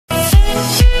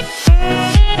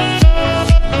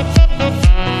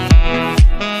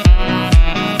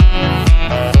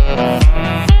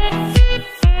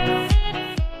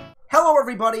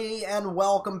everybody, and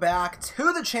welcome back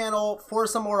to the channel for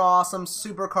some more awesome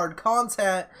SuperCard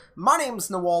content. My name's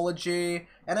Noology,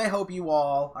 and I hope you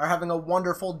all are having a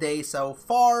wonderful day so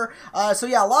far. So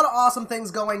yeah, a lot of awesome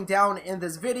things going down in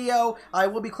this video. I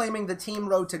will be claiming the Team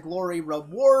Road to Glory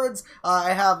rewards.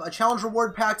 I have a challenge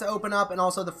reward pack to open up, and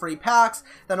also the free packs.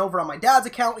 Then over on my dad's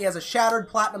account, he has a Shattered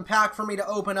Platinum pack for me to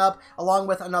open up, along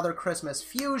with another Christmas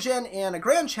Fusion and a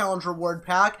Grand Challenge reward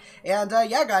pack. And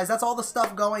yeah, guys, that's all the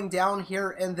stuff going down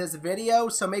here in this video,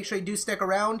 so make sure you do stick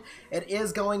around. It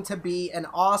is going to be an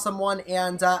awesome one,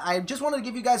 and I just wanted to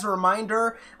give you guys a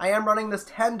reminder. I am running this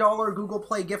 $10 Google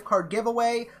Play gift card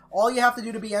giveaway. All you have to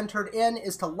do to be entered in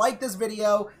is to like this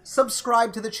video,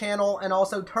 subscribe to the channel, and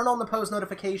also turn on the post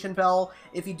notification bell.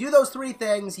 If you do those three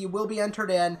things, you will be entered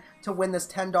in to win this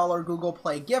 $10 Google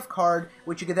Play gift card,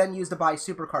 which you can then use to buy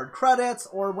SuperCard credits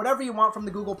or whatever you want from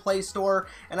the Google Play Store.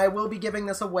 And I will be giving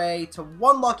this away to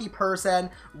one lucky person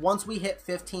once we hit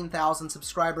 15,000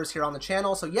 subscribers here on the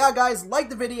channel. So yeah, guys, like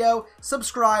the video,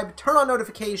 subscribe, turn on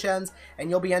notifications, and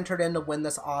you'll be entered in to win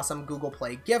this awesome Google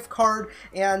Play gift card.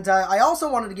 And I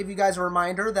also wanted to give you guys a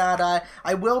reminder that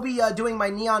I will be doing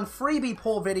my Neon freebie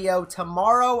pull video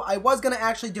tomorrow. I was going to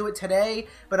actually do it today,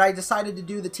 but I decided to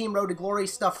do the Team Road to Glory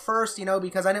stuff first, you know,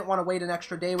 because I didn't want to wait an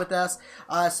extra day with this.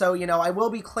 So, you know, I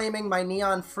will be claiming my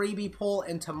Neon freebie pull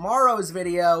in tomorrow's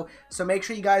video, so make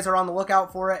sure you guys are on the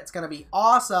lookout for it. It's going to be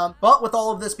awesome. But with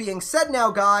all of this being said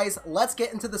now, guys, let's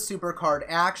get into the SuperCard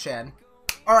action.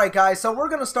 Alright guys, so we're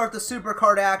going to start the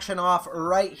SuperCard action off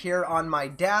right here on my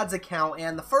dad's account,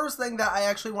 and the first thing that I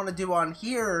actually want to do on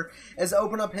here is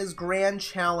open up his Grand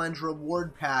Challenge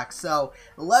reward pack. So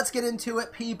let's get into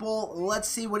it, people. Let's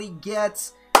see what he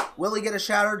gets. Will he get a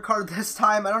Shattered card this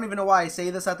time? I don't even know why I say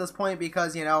this at this point,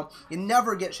 because, you know, you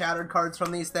never get Shattered cards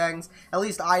from these things. At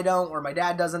least I don't, or my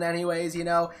dad doesn't anyways, you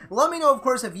know. Let me know, of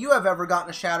course, if you have ever gotten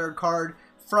a Shattered card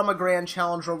from a Grand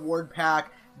Challenge reward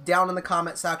pack down in the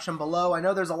comment section below. I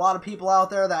know there's a lot of people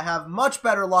out there that have much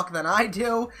better luck than I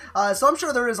do, so I'm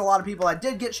sure there is a lot of people that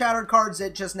did get Shattered cards.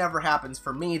 It just never happens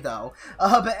for me, though.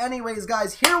 But anyways,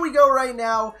 guys, here we go right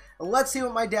now. Let's see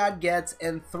what my dad gets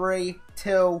in 3,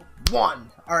 2,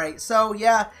 1. Alright, so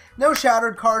yeah, no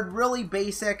Shattered card, really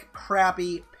basic,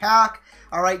 crappy pack.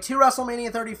 Alright, 2 WrestleMania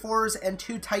 34s and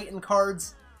 2 Titan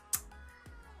cards.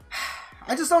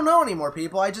 I just don't know anymore,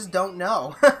 people. I just don't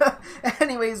know.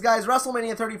 Anyways, guys,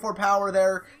 WrestleMania 34 power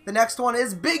there. The next one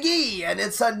is Big E, and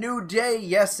it's a new day.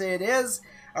 Yes, it is.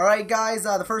 Alright, guys,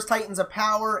 the first Titan's a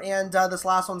power, and this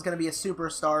last one's going to be a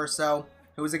superstar, so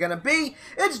who's it going to be?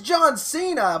 It's John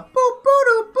Cena.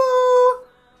 Boop-boo-doo-boo.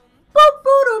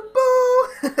 Boop-boo-doo-boo.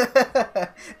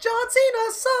 John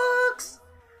Cena sucks.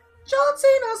 John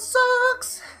Cena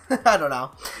sucks. I don't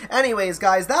know. Anyways,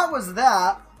 guys, that was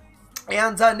that.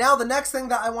 And now the next thing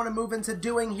that I want to move into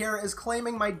doing here is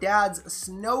claiming my dad's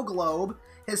Snow Globe,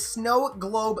 his Snow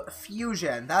Globe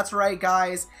Fusion. That's right,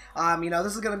 guys. You know,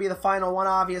 this is going to be the final one,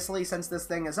 obviously, since this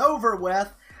thing is over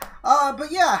with.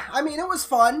 But yeah, I mean, it was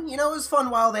fun. You know, it was fun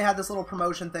while they had this little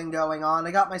promotion thing going on.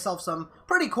 I got myself some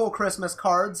pretty cool Christmas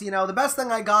cards. You know, the best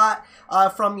thing I got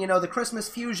from, you know, the Christmas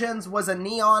Fusions was a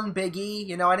Neon Big E.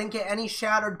 You know, I didn't get any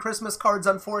Shattered Christmas cards,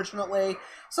 unfortunately.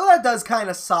 So that does kind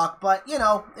of suck, but, you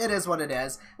know, it is what it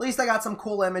is. At least I got some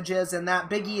cool images, and that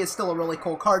Big E is still a really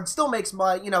cool card. Still makes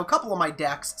my, you know, a couple of my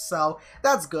decks, so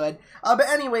that's good. But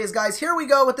anyways, guys, here we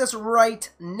go with this right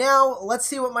now. Let's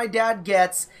see what my dad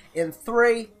gets in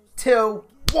 3, 2,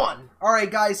 1.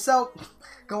 Alright, guys, so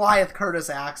Goliath Curtis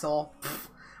Axel.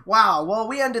 Wow, well,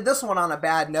 we ended this one on a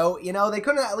bad note. You know, they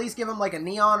couldn't at least give him like a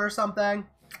neon or something.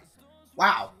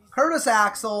 Wow. Curtis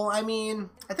Axel, I mean,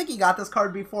 I think he got this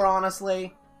card before,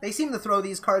 honestly. They seem to throw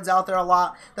these cards out there a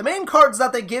lot. The main cards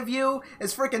that they give you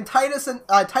is freaking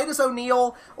Titus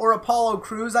O'Neil or Apollo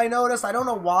Crews, I noticed. I don't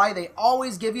know why. They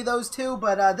always give you those two,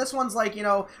 but this one's like, you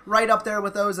know, right up there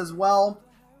with those as well.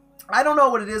 I don't know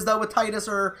what it is, though, with Titus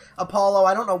or Apollo.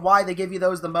 I don't know why they give you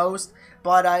those the most,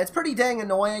 but it's pretty dang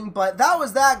annoying. But that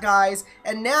was that, guys.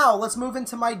 And now, let's move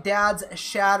into my dad's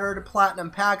Shattered Platinum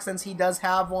pack, since he does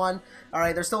have one.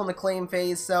 Alright, they're still in the claim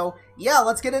phase, so yeah,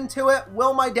 let's get into it.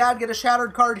 Will my dad get a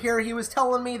Shattered card here? He was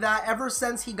telling me that ever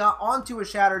since he got onto a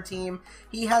Shattered team,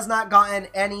 he has not gotten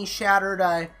any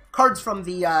Shattered cards from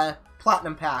the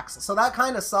Platinum packs. So that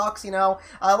kind of sucks, you know.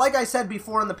 Like I said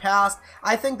before in the past,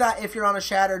 I think that if you're on a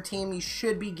Shattered team, you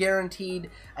should be guaranteed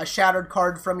a Shattered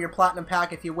card from your Platinum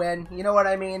pack if you win. You know what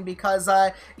I mean? Because,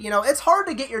 you know, it's hard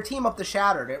to get your team up to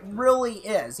Shattered. It really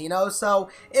is, you know. So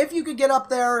if you could get up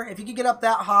there, if you could get up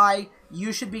that high,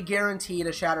 you should be guaranteed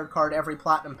a Shattered card every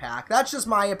Platinum pack. That's just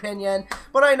my opinion.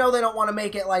 But I know they don't want to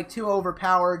make it, like, too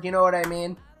overpowered. You know what I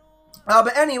mean?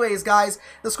 But anyways, guys,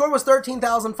 the score was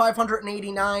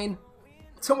 13,589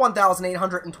 to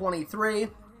 1,823.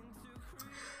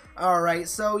 Alright,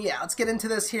 so yeah, let's get into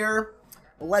this here.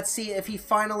 Let's see if he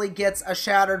finally gets a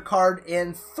shattered card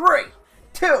in 3,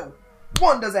 2,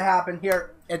 1. Does it happen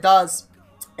here? It does.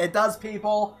 It does,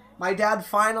 people. My dad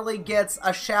finally gets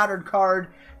a shattered card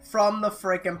from the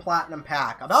frickin' Platinum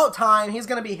Pack. About time. He's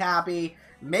going to be happy.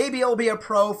 Maybe it'll be a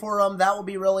pro for him. That will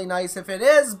be really nice if it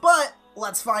is, but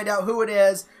let's find out who it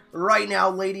is right now,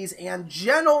 ladies and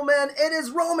gentlemen. It is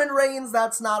Roman Reigns.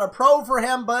 That's not a pro for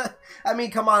him, but, I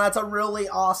mean, come on, that's a really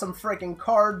awesome freaking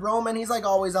card. Roman, he's, like,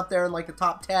 always up there in, like, the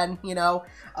top 10, you know?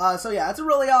 So, yeah, it's a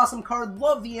really awesome card.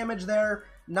 Love the image there.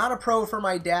 Not a pro for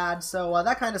my dad, so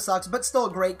that kind of sucks, but still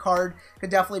a great card.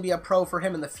 Could definitely be a pro for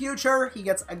him in the future. He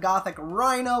gets a Gothic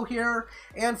Rhino here.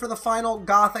 And for the final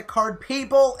Gothic card,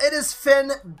 people, it is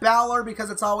Finn Balor, because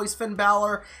it's always Finn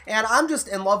Balor. And I'm just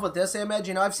in love with this image.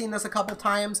 You know, I've seen this a couple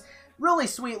times. Really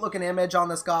sweet looking image on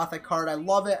this Gothic card. I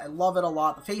love it. I love it a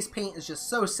lot. The face paint is just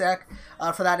so sick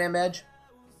for that image.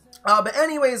 But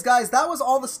anyways, guys, that was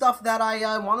all the stuff that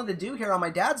I wanted to do here on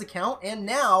my dad's account, and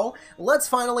now let's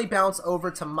finally bounce over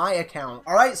to my account.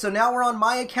 Alright, so now we're on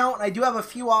my account, and I do have a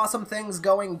few awesome things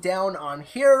going down on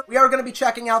here. We are going to be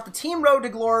checking out the Team Road to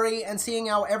Glory and seeing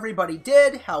how everybody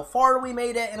did, how far we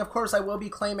made it, and of course I will be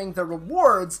claiming the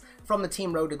rewards from the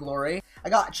Team Road to Glory. I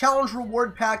got a challenge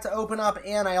reward pack to open up,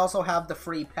 and I also have the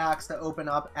free packs to open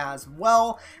up as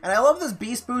well. And I love this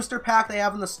Beast Booster pack they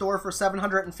have in the store for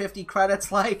 750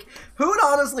 credits. Like, who would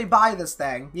honestly buy this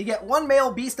thing? You get 1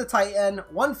 male Beast of Titan,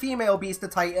 1 female Beast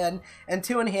of Titan, and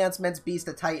 2 enhancements Beast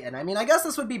of Titan. I mean, I guess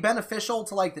this would be beneficial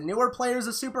to, like, the newer players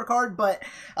of SuperCard, but,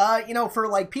 you know, for,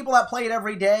 like, people that play it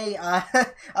every day,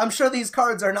 I'm sure these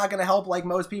cards are not going to help, like,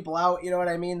 most people out, you know what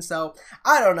I mean? So,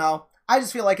 I don't know. I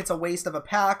just feel like it's a waste of a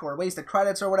pack or a waste of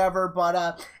credits or whatever.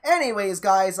 But anyways,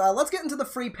 guys, let's get into the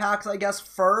free packs, I guess,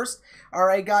 first. All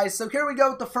right, guys, so here we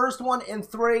go with the first one in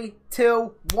 3,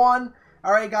 2, 1.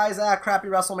 All right, guys, crappy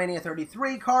WrestleMania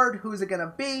 33 card. Who's it going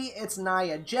to be? It's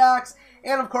Nia Jax.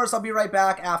 And, of course, I'll be right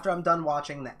back after I'm done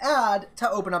watching the ad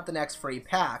to open up the next free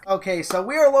pack. Okay, so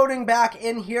we are loading back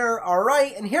in here. All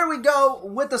right, and here we go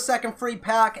with the second free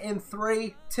pack in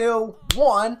 3, 2,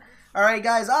 1. Alright,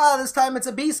 guys, this time it's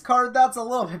a Beast card. That's a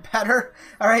little bit better.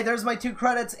 Alright, there's my 2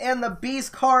 credits, and the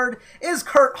Beast card is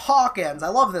Kurt Hawkins. I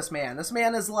love this man. This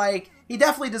man is like, he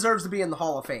definitely deserves to be in the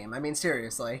Hall of Fame. I mean,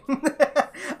 seriously.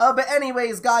 But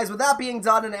anyways, guys, with that being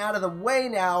done and out of the way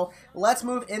now, let's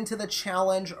move into the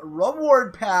challenge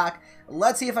reward pack.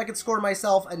 Let's see if I can score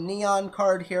myself a neon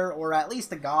card here, or at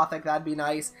least a Gothic. That'd be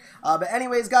nice. But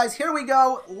anyways, guys, here we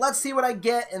go. Let's see what I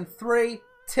get in 3,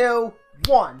 2,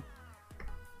 1.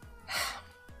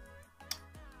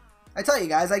 I tell you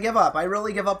guys, I give up. I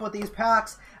really give up with these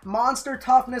packs. Monster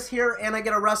toughness here, and I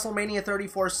get a WrestleMania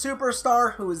 34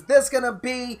 superstar. Who is this gonna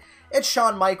be? It's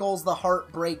Shawn Michaels, the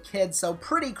Heartbreak Kid, so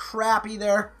pretty crappy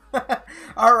there.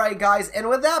 Alright, guys, and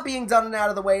with that being done and out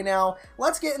of the way now,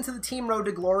 let's get into the Team Road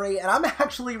to Glory, and I'm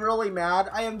actually really mad.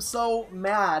 I am so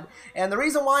mad, and the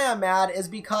reason why I'm mad is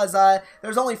because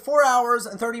there's only 4 hours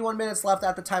and 31 minutes left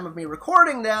at the time of me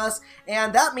recording this,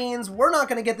 and that means we're not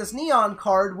going to get this Neon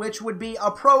card, which would be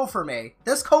a pro for me.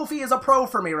 This Kofi is a pro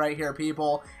for me right here,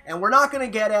 people, and we're not going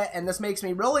to get it, and this makes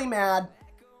me really mad.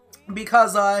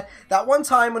 Because that one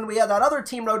time when we had that other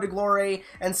Team Road to Glory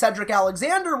and Cedric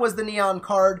Alexander was the Neon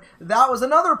card, that was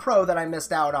another pro that I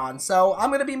missed out on. So I'm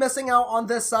going to be missing out on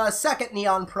this second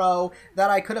Neon pro that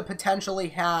I could have potentially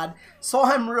had. So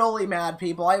I'm really mad,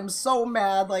 people. I am so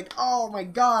mad. Like, oh my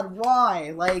god,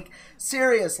 why? Like,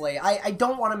 seriously, I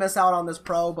don't want to miss out on this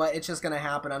pro, but it's just going to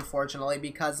happen, unfortunately,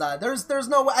 because there's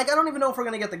no way. I don't even know if we're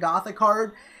going to get the Gothic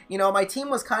card. You know, my team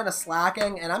was kind of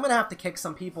slacking, and I'm going to have to kick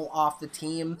some people off the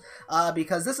team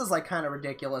because this is, like, kind of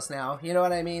ridiculous now. You know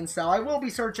what I mean? So I will be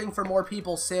searching for more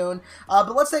people soon.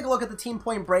 But let's take a look at the team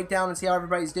point breakdown and see how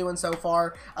everybody's doing so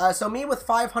far. So me with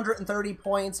 530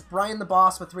 points, Brian the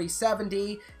Boss with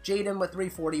 370, Jaden with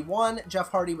 341, Jeff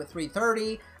Hardy with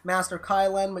 330, Master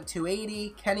Kylan with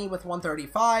 280, Kenny with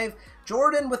 135,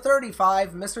 Jordan with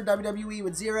 35, Mr. WWE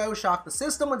with 0, Shock the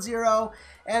System with 0,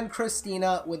 and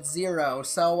Christina with 0.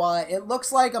 So it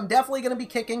looks like I'm definitely going to be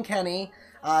kicking Kenny,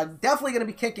 definitely going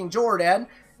to be kicking Jordan,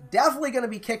 definitely going to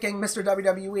be kicking Mr.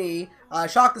 WWE.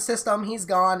 Shock the System, he's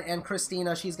gone, and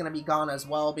Christina, she's going to be gone as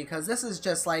well, because this is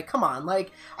just like, come on,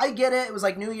 like, I get it, it was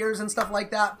like New Year's and stuff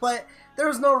like that, but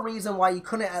there's no reason why you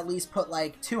couldn't at least put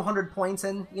like 200 points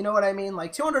in, you know what I mean?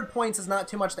 Like 200 points is not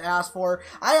too much to ask for.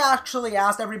 I actually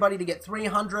asked everybody to get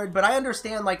 300, but I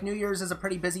understand like New Year's is a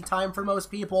pretty busy time for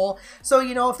most people. So,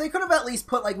 you know, if they could have at least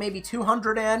put like maybe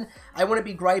 200 in, I wouldn't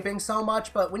be griping so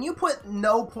much. But when you put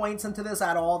no points into this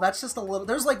at all, that's just a little,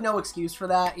 there's like no excuse for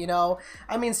that, you know?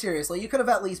 I mean, seriously, you could have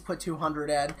at least put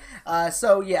 200 in.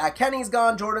 So yeah, Kenny's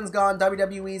gone, Jordan's gone,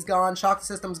 WWE's gone, Shock the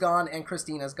System's gone, and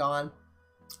Christina's gone.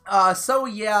 So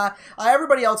yeah,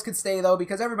 everybody else could stay though,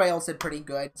 because everybody else did pretty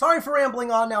good. Sorry for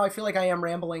rambling on now, I feel like I am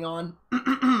rambling on.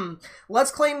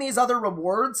 Let's claim these other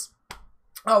rewards.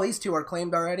 Oh, these two are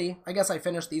claimed already. I guess I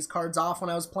finished these cards off when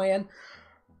I was playing.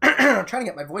 I'm trying to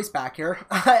get my voice back here.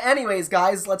 Anyways,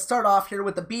 guys, let's start off here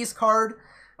with the Beast card.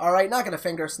 Alright, not gonna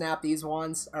finger snap these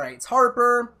ones. Alright, it's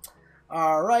Harper.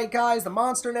 Alright, guys, the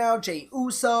monster now, Jey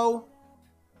Uso.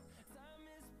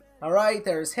 Alright,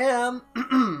 there's him.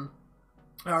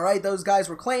 Alright, those guys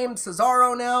were claimed.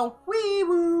 Cesaro now. Wee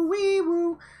woo, wee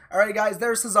woo. Alright, guys,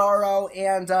 there's Cesaro.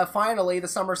 And finally, the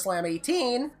SummerSlam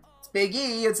 18. It's Big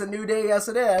E. It's a new day. Yes,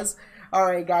 it is.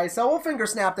 Alright, guys, so we'll finger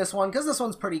snap this one because this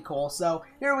one's pretty cool. So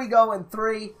here we go in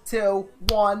 3, 2,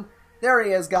 1. There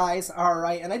he is, guys.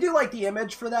 Alright, and I do like the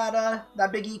image for that,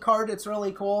 that Big E card. It's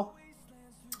really cool.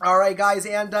 Alright, guys,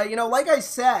 and, you know, like I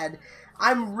said,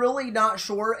 I'm really not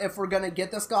sure if we're going to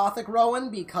get this Gothic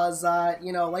Rowan because,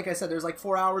 you know, like I said, there's like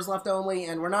 4 hours left only,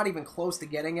 and we're not even close to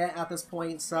getting it at this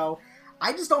point, so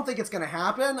I just don't think it's going to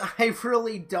happen. I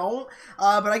really don't,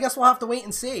 but I guess we'll have to wait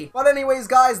and see. But anyways,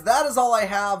 guys, that is all I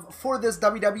have for this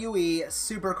WWE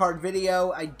SuperCard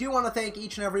video. I do want to thank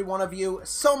each and every one of you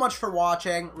so much for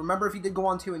watching. Remember, if you did go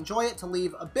on to enjoy it, to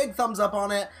leave a big thumbs up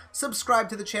on it, subscribe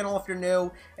to the channel if you're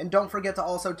new, and don't forget to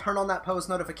also turn on that post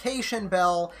notification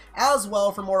bell as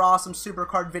well for more awesome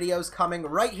SuperCard videos coming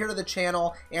right here to the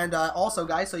channel, and also,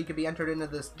 guys, so you can be entered into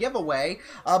this giveaway.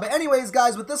 But anyways,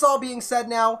 guys, with this all being said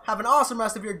now, have an awesome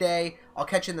rest of your day. I'll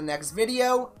catch you in the next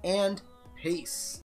video, and peace.